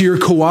it's up to your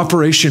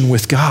cooperation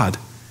with God.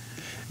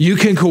 You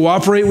can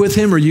cooperate with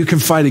him or you can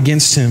fight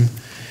against him.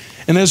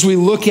 And as we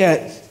look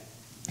at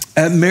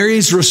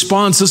Mary's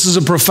response, this is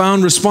a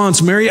profound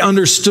response. Mary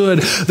understood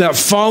that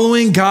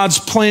following God's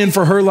plan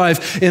for her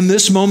life in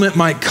this moment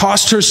might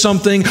cost her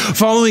something.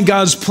 Following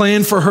God's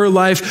plan for her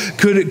life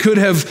could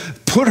have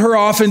put her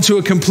off into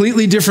a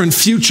completely different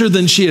future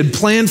than she had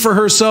planned for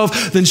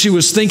herself, than she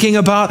was thinking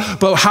about.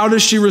 But how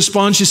does she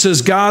respond? She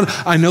says, God,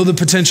 I know the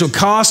potential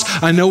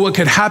cost. I know what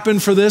could happen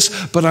for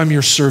this, but I'm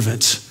your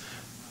servant.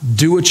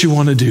 Do what you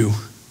want to do.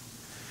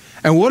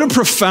 And what a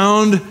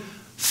profound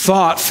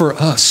thought for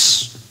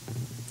us.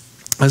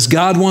 As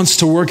God wants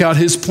to work out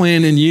his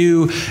plan in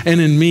you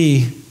and in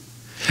me,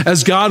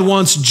 as God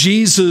wants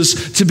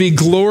Jesus to be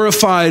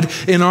glorified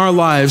in our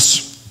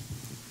lives,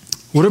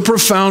 what a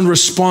profound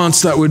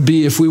response that would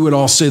be if we would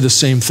all say the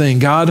same thing.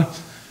 God,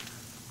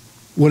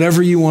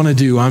 whatever you want to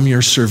do, I'm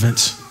your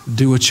servant.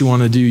 Do what you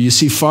want to do. You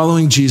see,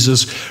 following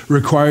Jesus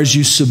requires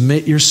you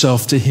submit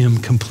yourself to him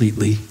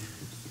completely.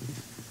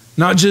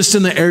 Not just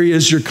in the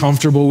areas you're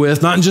comfortable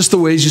with, not in just the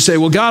ways you say,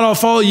 well, God, I'll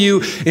follow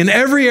you in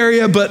every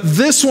area, but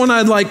this one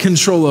I'd like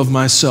control of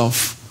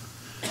myself.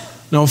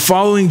 No,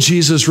 following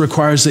Jesus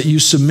requires that you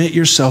submit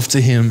yourself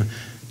to him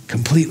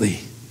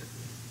completely.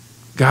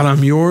 God,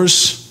 I'm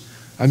yours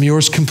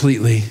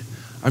completely.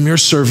 I'm your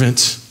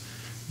servant.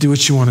 Do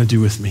what you want to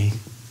do with me.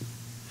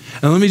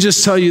 And let me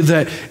just tell you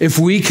that if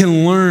we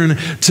can learn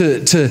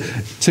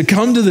to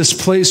come to this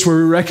place where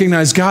we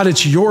recognize, God,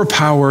 it's your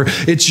power,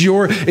 it's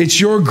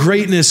your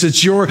greatness,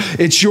 it's your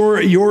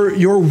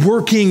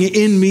working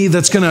in me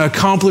that's going to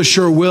accomplish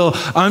your will,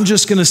 I'm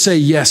just going to say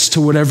yes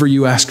to whatever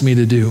you ask me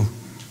to do.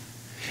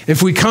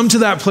 If we come to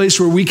that place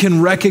where we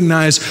can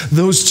recognize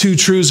those two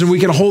truths and we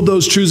can hold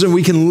those truths and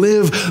we can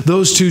live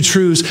those two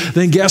truths,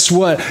 then guess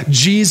what?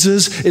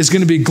 Jesus is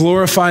going to be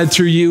glorified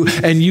through you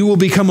and you will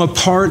become a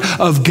part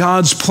of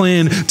God's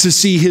plan to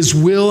see his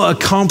will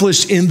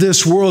accomplished in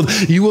this world.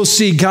 You will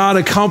see God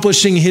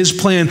accomplishing his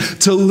plan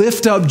to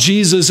lift up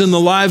Jesus in the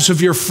lives of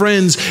your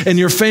friends and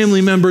your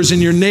family members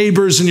and your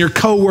neighbors and your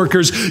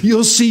coworkers.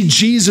 You'll see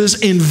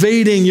Jesus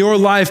invading your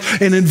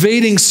life and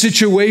invading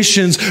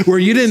situations where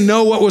you didn't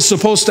know what was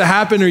supposed to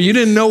happen or you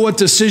didn't know what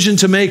decision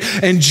to make,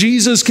 and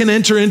Jesus can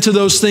enter into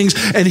those things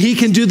and he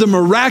can do the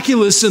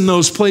miraculous in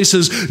those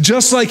places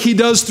just like he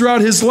does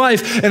throughout his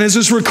life. And as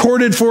is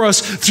recorded for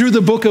us through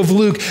the book of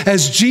Luke,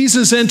 as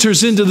Jesus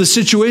enters into the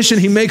situation,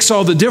 he makes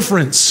all the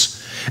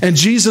difference. And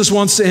Jesus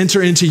wants to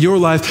enter into your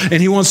life and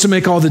he wants to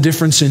make all the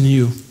difference in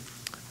you.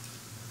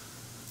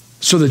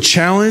 So the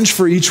challenge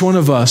for each one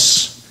of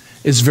us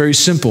is very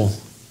simple.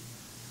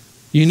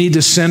 You need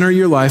to center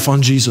your life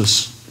on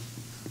Jesus.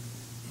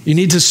 You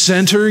need to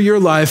center your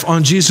life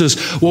on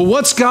Jesus. Well,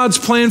 what's God's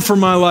plan for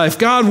my life?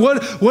 God,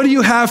 what do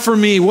you have for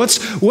me? What's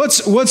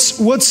the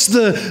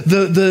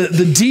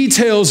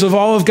details of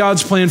all of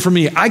God's plan for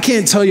me? I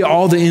can't tell you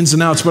all the ins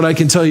and outs, but I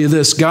can tell you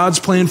this. God's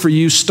plan for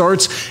you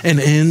starts and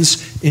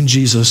ends in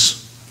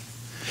Jesus.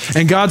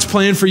 And God's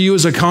plan for you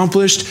is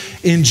accomplished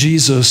in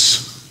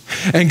Jesus.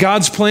 And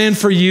God's plan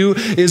for you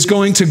is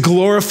going to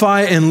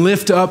glorify and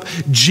lift up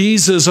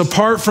Jesus.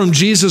 Apart from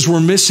Jesus, we're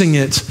missing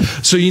it.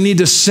 So you need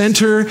to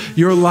center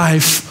your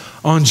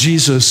life on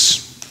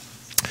Jesus.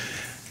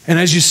 And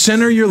as you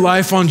center your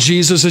life on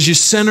Jesus, as you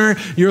center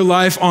your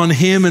life on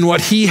him and what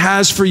he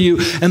has for you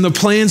and the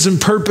plans and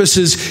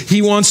purposes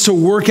he wants to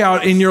work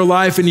out in your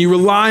life, and you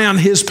rely on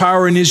his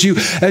power, and as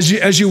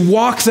you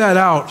walk that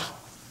out,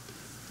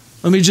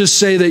 let me just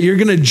say that you're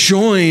going to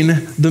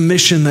join the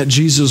mission that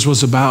Jesus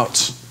was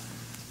about.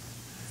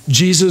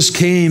 Jesus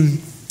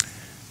came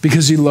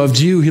because he loved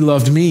you, he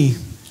loved me.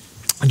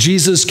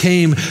 Jesus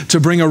came to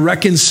bring a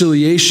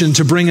reconciliation,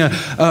 to bring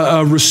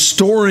a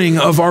restoring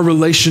of our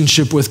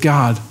relationship with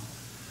God.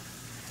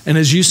 And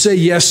as you say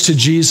yes to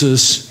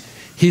Jesus,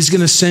 he's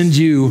going to send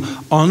you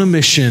on a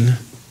mission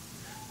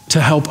to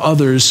help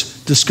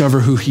others discover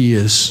who he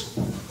is.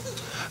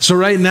 So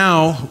right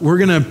now, we're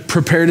going to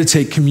prepare to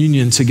take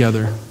communion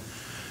together,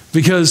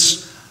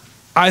 because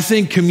I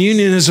think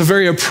communion is a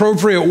very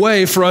appropriate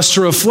way for us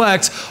to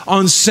reflect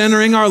on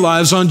centering our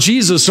lives on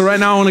Jesus. So right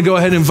now I want to go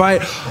ahead and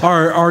invite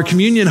our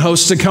communion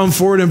hosts to come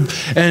forward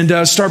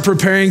and start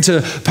preparing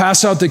to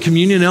pass out the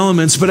communion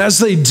elements. But as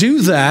they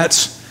do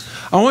that,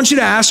 I want you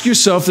to ask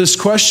yourself this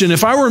question.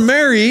 If I were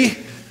Mary,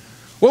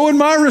 what would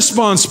my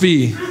response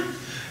be?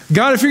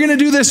 God, if you're going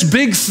to do this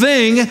big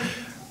thing,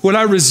 would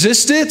I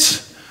resist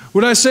it?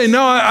 Would I say,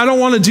 no, I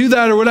don't want to do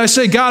that? Or would I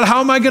say, God, how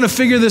am I going to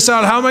figure this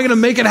out? How am I going to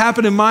make it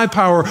happen in my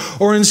power?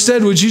 Or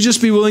instead, would you just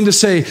be willing to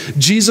say,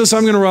 Jesus,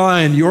 I'm going to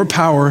rely on your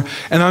power,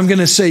 and I'm going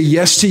to say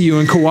yes to you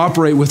and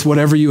cooperate with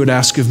whatever you would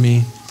ask of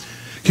me?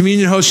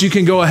 Communion hosts, you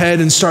can go ahead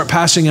and start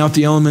passing out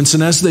the elements.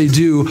 And as they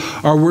do,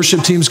 our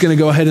worship team's going to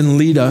go ahead and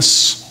lead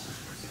us.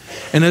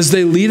 And as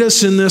they lead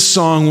us in this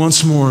song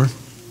once more,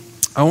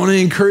 I want to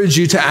encourage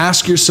you to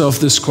ask yourself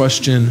this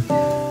question.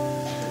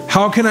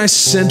 How can I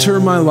center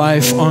my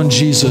life on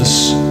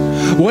Jesus?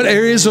 What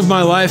areas of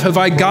my life have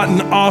I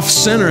gotten off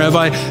center? Have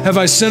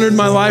I centered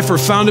my life or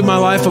founded my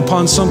life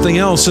upon something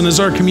else? And as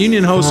our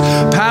communion hosts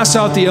pass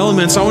out the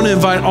elements, I want to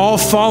invite all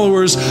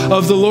followers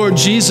of the Lord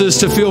Jesus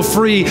to feel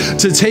free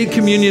to take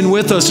communion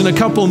with us. In a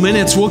couple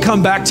minutes, we'll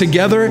come back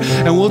together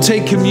and we'll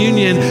take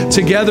communion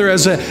together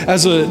as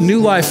a New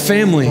Life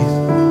family.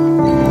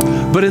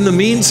 But in the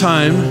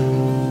meantime,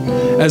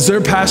 as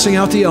they're passing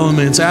out the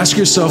elements, ask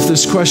yourself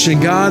this question.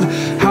 God,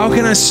 how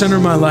can I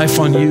center my life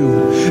on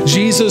you?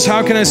 Jesus,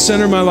 how can I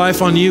center my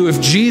life on you? If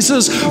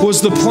Jesus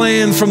was the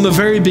plan from the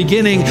very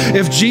beginning,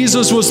 if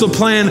Jesus was the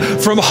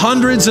plan from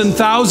hundreds and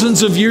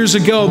thousands of years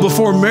ago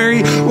before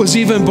Mary was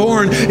even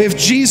born, if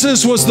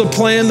Jesus was the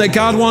plan that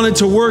God wanted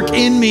to work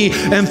in me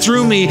and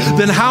through me,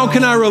 then how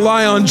can I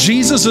rely on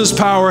Jesus's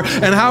power?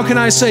 And how can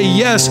I say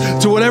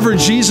yes to whatever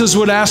Jesus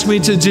would ask me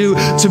to do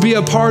to be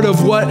a part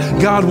of what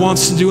God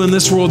wants to do in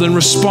this world and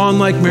respond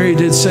like Mary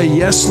did, say,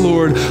 yes,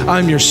 Lord,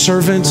 I'm your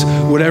servant.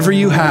 Whatever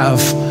you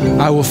have,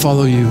 I will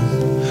follow you.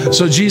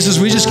 So Jesus,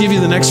 we just give you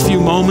the next few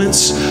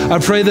moments. I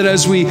pray that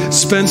as we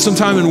spend some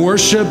time in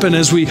worship and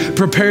as we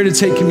prepare to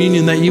take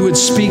communion, that you would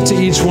speak to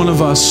each one of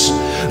us.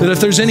 That if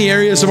there's any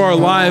areas of our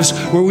lives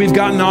where we've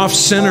gotten off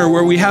center,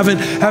 where we haven't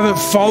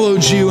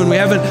followed you and we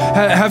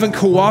haven't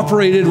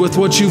cooperated with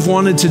what you've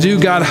wanted to do,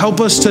 God, help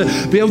us to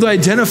be able to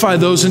identify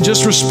those and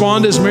just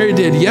respond as Mary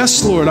did.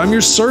 Yes, Lord, I'm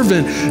your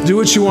servant. Do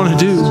what you want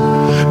to do.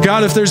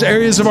 God, if there's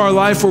areas of our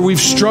life where we've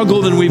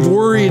struggled and we've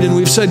worried and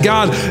we've said,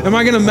 God, am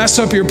I going to mess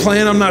up your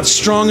plan? I'm not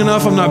strong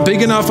enough. I'm not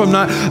big enough. I'm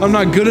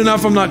not good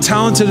enough. I'm not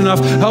talented enough.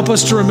 Help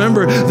us to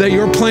remember that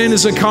your plan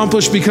is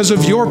accomplished because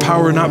of your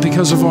power, not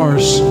because of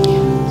ours.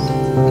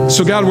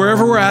 So God,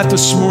 wherever we're at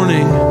this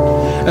morning,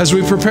 as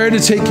we prepare to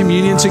take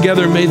communion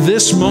together, may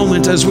this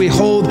moment, as we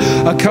hold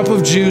a cup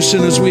of juice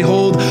and as we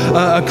hold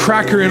a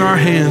cracker in our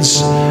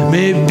hands,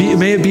 may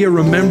it be a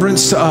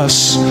remembrance to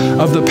us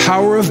of the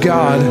power of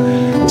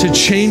God to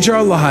change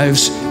our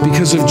lives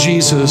because of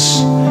Jesus,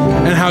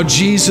 and how,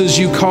 Jesus,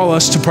 you call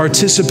us to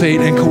participate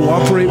and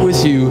cooperate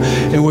with you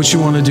in what you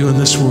want to do in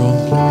this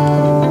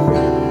world.